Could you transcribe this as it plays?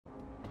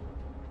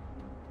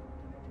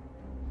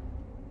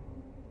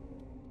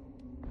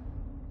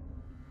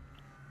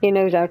He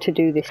knows how to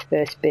do this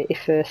first bit. He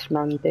first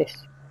manned this.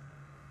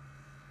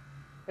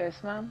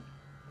 First man?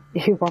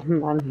 He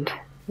wasn't manned.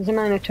 There's a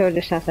Minotaur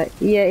just has it.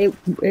 Yeah,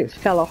 it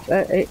fell off.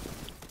 It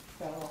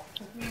fell off.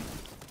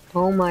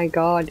 Oh my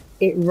god,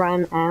 it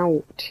ran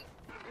out.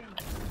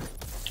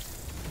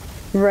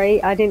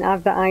 Ray, I didn't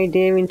have that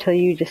idea until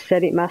you just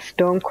said it. My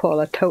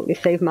Stormcaller totally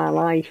saved my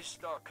life.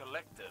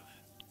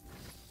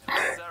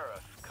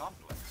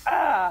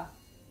 Ah!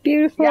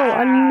 Beautiful! Yeah.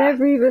 I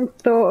never even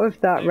thought of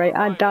that, Ray.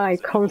 I die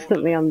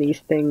constantly on these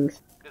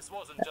things.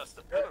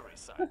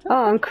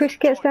 Oh, and Chris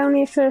gets down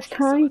here first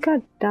time?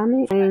 God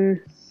damn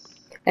it.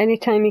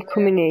 Anytime you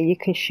come in here, you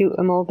can shoot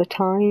them all the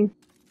time.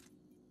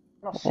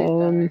 Not shoot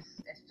them,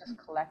 it's just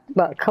collect.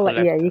 But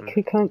yeah, you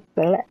can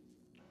collect.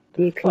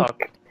 You can.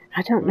 Fuck.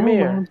 I don't know,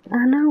 Meer. man.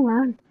 I know,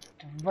 man.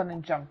 Run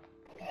and jump.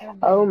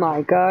 Oh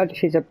my god,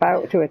 she's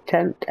about to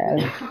attempt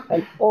an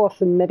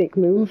awesome medic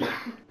move.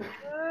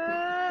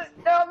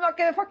 No, I'm not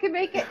gonna fucking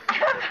make it.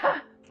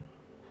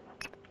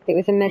 It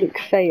was a medic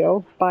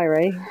fail by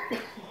Ray.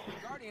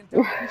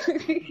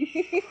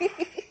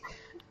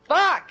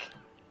 Fuck!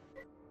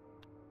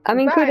 I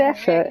mean, good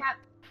effort.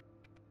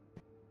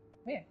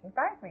 Here,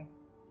 revive me.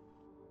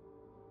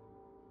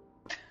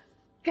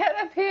 Get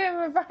up here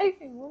and revive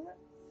me, woman.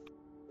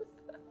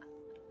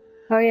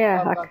 Oh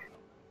yeah.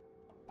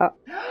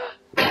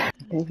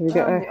 We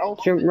got to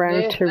jump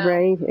round to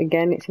Ray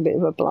again. It's a bit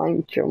of a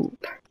blind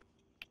jump.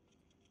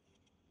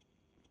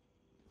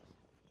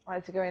 Why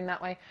is it going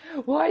that way?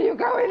 Why are you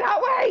going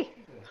that way?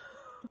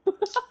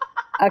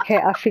 Okay,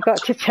 I forgot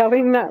to tell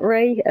him that,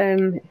 Ray.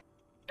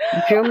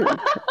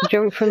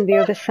 Jump from the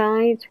other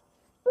side.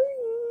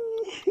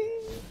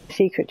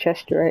 Secret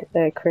chest right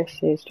there,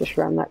 Chris, is just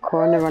round that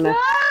corner on a...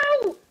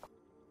 No!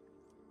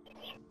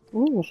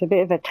 Ooh, it's a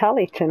bit of a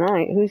tally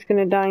tonight. Who's going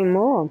to die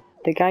more?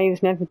 The guy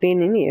who's never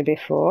been in here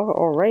before,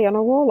 or Ray on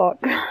a warlock?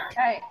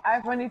 Hey,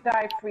 I've only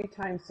died 3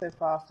 times so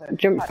far, so...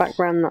 Jump back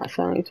round that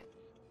side.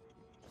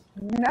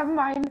 Never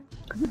mind.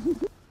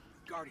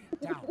 Guardian,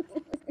 down.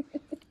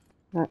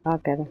 I'll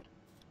get her.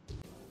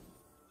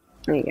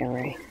 There you go,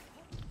 Ray.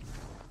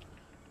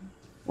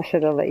 I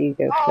should have let you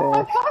go first.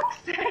 Oh, for fuck's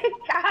sake!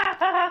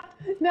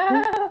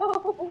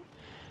 No!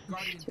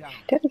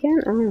 Dead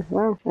again? Oh,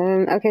 well.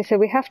 Okay, so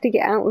we have to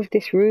get out of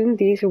this room.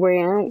 These are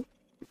way out.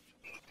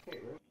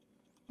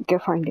 Go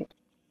find it.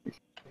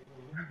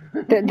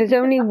 There's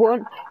only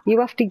one. You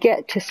have to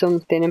get to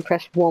something and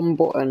press one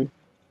button.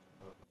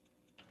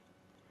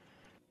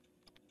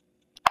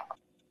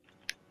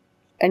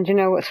 And you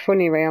know what's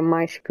funny, Ray? On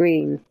my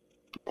screen,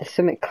 there's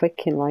something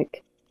clicking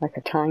like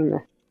a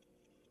timer.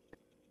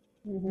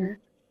 Mm-hmm.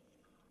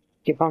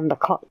 You're on the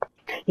clock.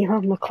 You're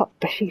on the clock,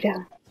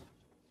 Bushido.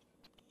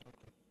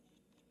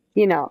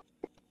 You know,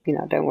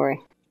 don't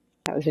worry.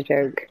 That was a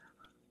joke.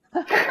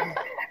 I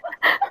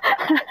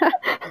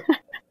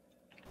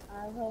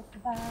will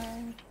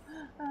survive.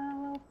 I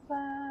will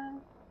survive.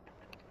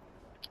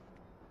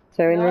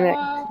 So in the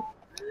next...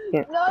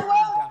 Yeah.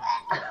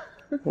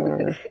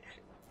 No!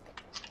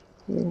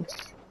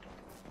 Yes.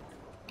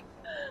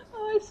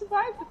 Oh, I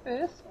survived the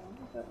first one,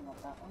 but not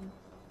that one.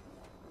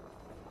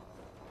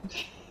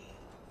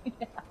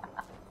 Yeah.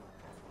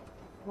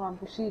 Come on,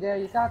 Bushido,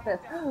 you got this.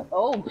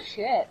 Oh,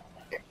 shit.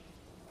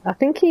 I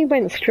think he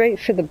went straight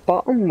for the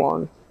bottom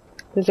one.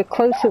 There's a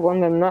closer one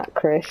than that,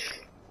 Chris.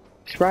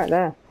 It's right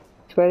there.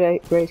 It's where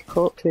Ray's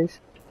corpse is.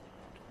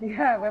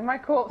 Yeah, where my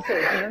corpse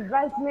is, and then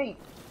there's me.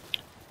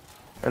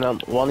 And then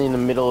one in the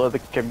middle of the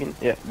cabin.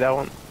 Yeah, that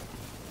one.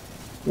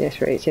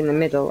 Yes, Ray, it's in the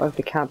middle of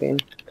the cabin.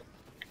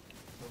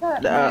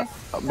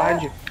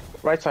 Behind you.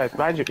 Right side.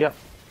 Behind you. Yeah.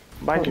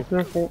 Behind you.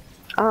 Oh,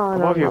 no,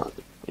 Above you. not.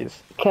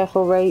 Yes.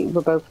 Careful, Ray.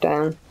 We're both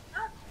down.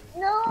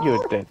 No!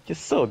 You're dead. You're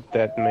so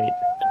dead, mate.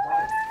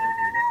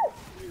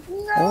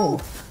 No! Oh.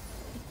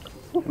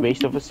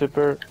 Waste of a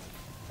super.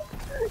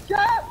 Shut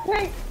up,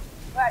 Pete!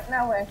 Right,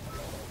 now where?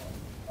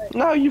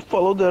 No, you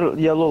follow the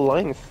yellow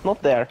lines.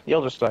 Not there. The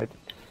other side.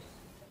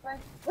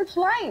 Which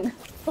line?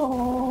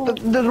 Oh.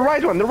 The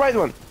right one. The right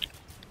one.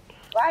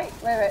 Right,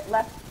 wait,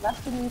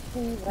 left to me,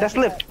 please. That's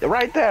left.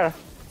 Right there.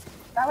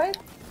 That way?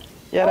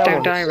 Yeah, that Don't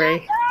one. die, Ray.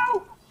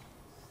 No!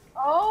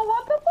 Oh,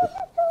 what the fuck is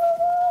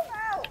going on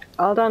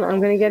now? Hold on,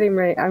 I'm gonna get him,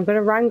 Ray. I'm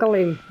gonna wrangle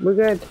him. We're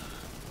good.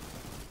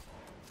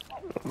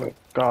 Oh my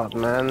god,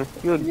 man.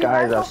 You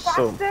guys are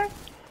so...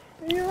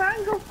 You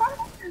wrangle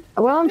faster.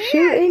 Well, I'm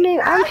shooting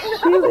him. I'm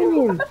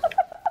shooting him.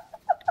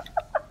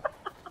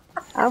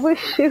 I was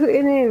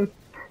shooting him.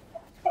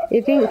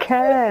 He didn't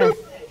care.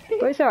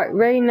 But it's alright.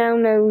 Ray now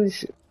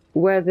knows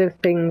where the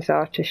things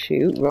are to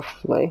shoot,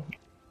 roughly.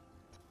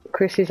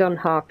 Chris is on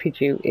harpy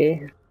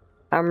duty.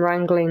 I'm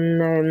wrangling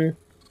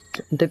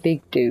the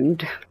big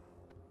dude.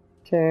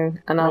 So,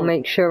 and I'll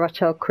make sure I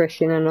tell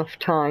Chris in enough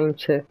time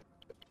to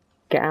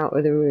get out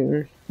of the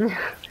room.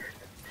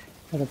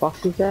 The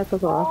boss is there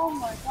as well. Oh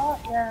my god,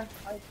 yeah.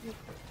 I see.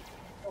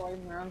 Oh,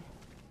 man.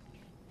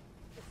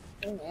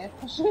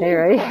 Hey,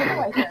 Ray.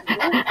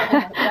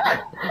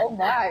 Oh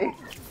my.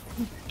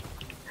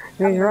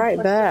 He's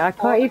right there. I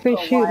can't even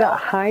shoot that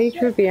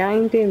Hydra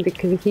behind him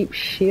because he keeps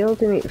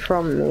shielding it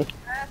from me.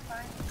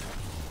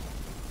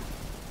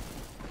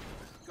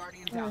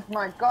 Oh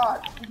my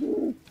god.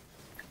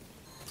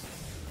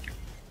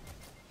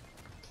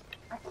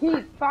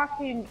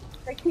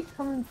 They keep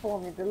coming for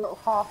me, the little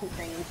harpy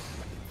things.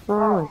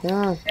 Oh my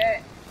god.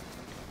 Shit.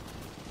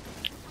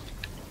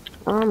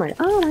 Oh my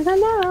god,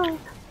 no!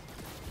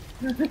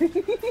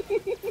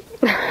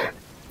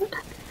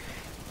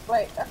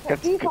 Wait, okay,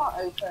 these aren't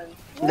open.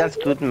 That's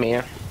good,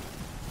 Meer.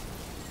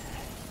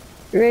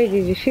 Ray,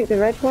 did you shoot the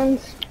red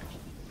ones?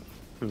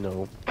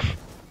 No.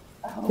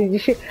 Oh, Did you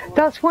shoot?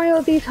 That's why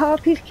all these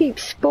harpies keep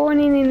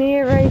spawning in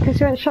here, Ray, because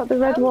you haven't shot the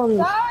red ones.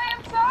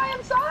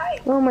 I'm sorry!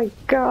 Oh my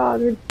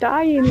god, we're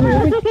dying here,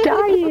 we're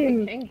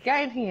dying! Ain't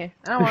going here.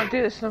 I don't want to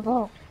do this no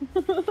more.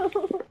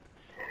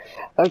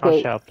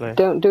 Okay, shall play.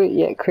 don't do it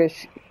yet,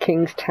 Chris.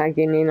 King's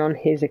tagging in on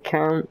his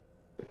account.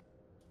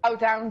 Oh,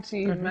 down to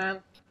you,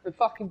 man. For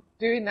fucking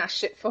doing that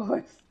shit for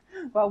us.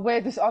 Well,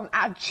 we're just on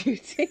ad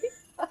duty.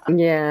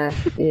 Yeah.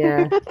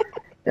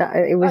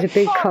 It was a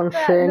big fuck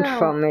concern that, no.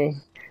 for me.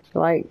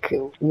 Like,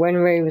 when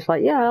Ray was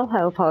like, yeah, I'll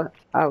help,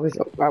 I was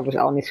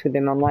honest with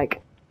him. I'm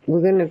like,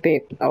 we're gonna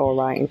be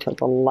alright until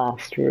the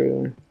last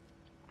room.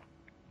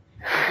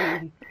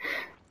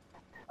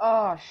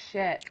 Oh,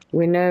 shit.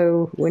 We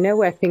know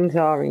where things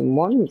are in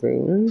one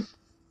room,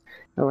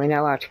 and we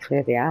know how to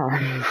clear the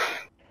arms.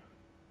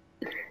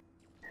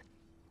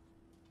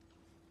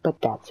 But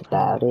that's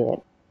about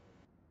it.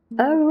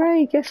 Oh,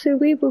 Ray, guess who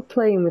we were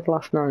playing with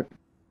last night?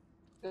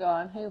 Go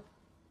on, who?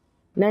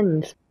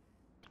 Men's.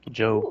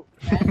 Joe.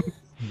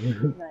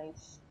 Ooh,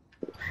 nice.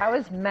 How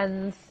is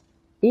men's?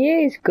 Yeah,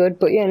 he's good,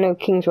 but yeah, no,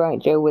 King's right,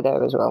 Joe were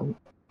there as well.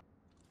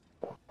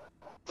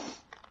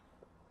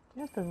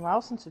 Yeah, it's been a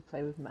while since we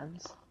played with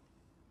men's.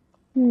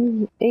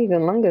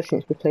 Even longer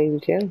since we played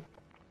with Joe.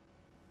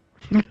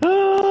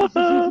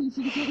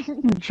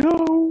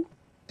 Joe.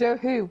 Joe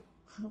who?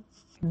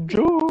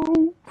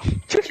 Joe.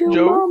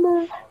 Joe.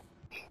 Mama.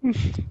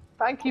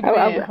 Thank you,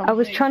 I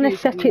was trying to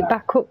set it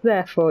back up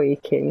there for you,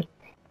 King.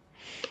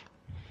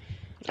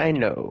 I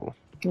know.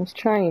 I was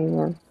trying,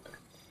 man.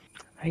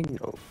 I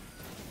know.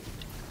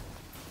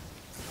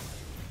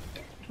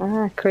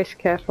 Ah, Chris,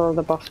 careful,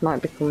 the boss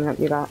might be coming up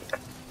your back.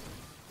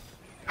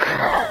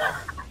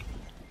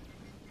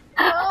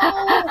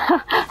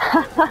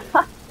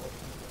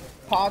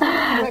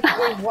 Pardon?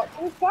 What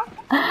was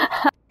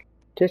that?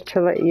 Just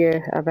to let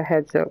you have a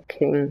heads up,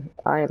 King,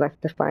 I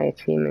left the fire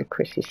team and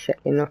Chris is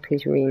setting up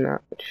his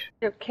rematch.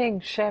 Yo,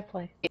 King, share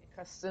play.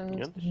 Customs.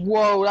 Yep.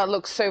 Whoa, that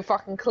looks so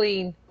fucking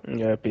clean.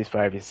 Yeah,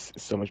 PS5 is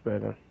so much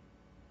better.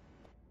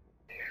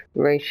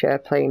 Ray share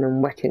playing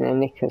and wetting her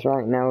knickers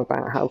right now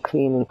about how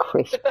clean and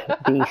crisp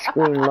the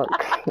screen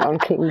looks on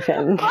King's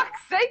End.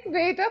 Fuck's sake,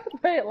 mate, don't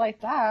put it like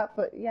that,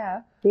 but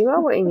yeah. You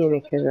are wetting your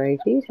knickers, Ray,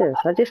 Jesus.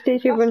 I just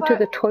did you That's run to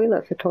the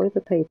toilet for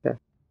toilet paper.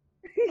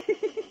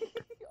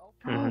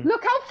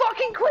 Look how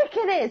fucking quick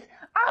it is!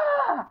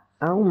 Ah!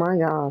 Oh my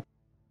god.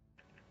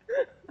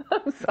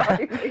 I'm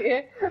sorry,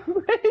 dear.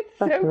 It's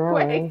so Fucking hell,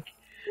 quick.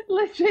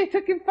 Literally, it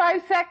took him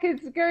 5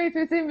 seconds to go into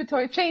his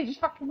inventory, change his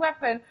fucking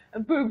weapon,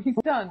 and boom, he's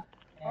done.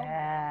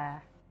 Yeah.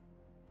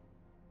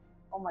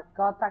 Oh my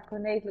god, that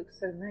grenade looks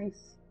so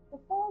nice.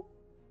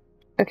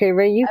 Okay,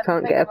 Ray, you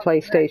can't get a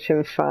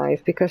PlayStation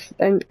 5 because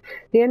the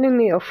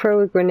enemy will throw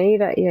a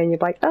grenade at you and you're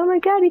like, oh my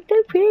god, it's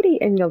so pretty,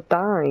 and you'll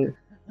die.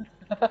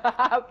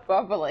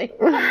 Probably.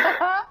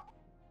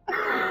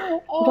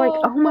 Like,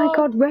 oh my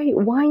god, Ray,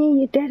 why are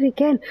you dead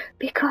again?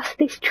 Because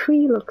this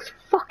tree looks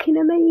fucking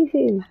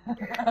amazing.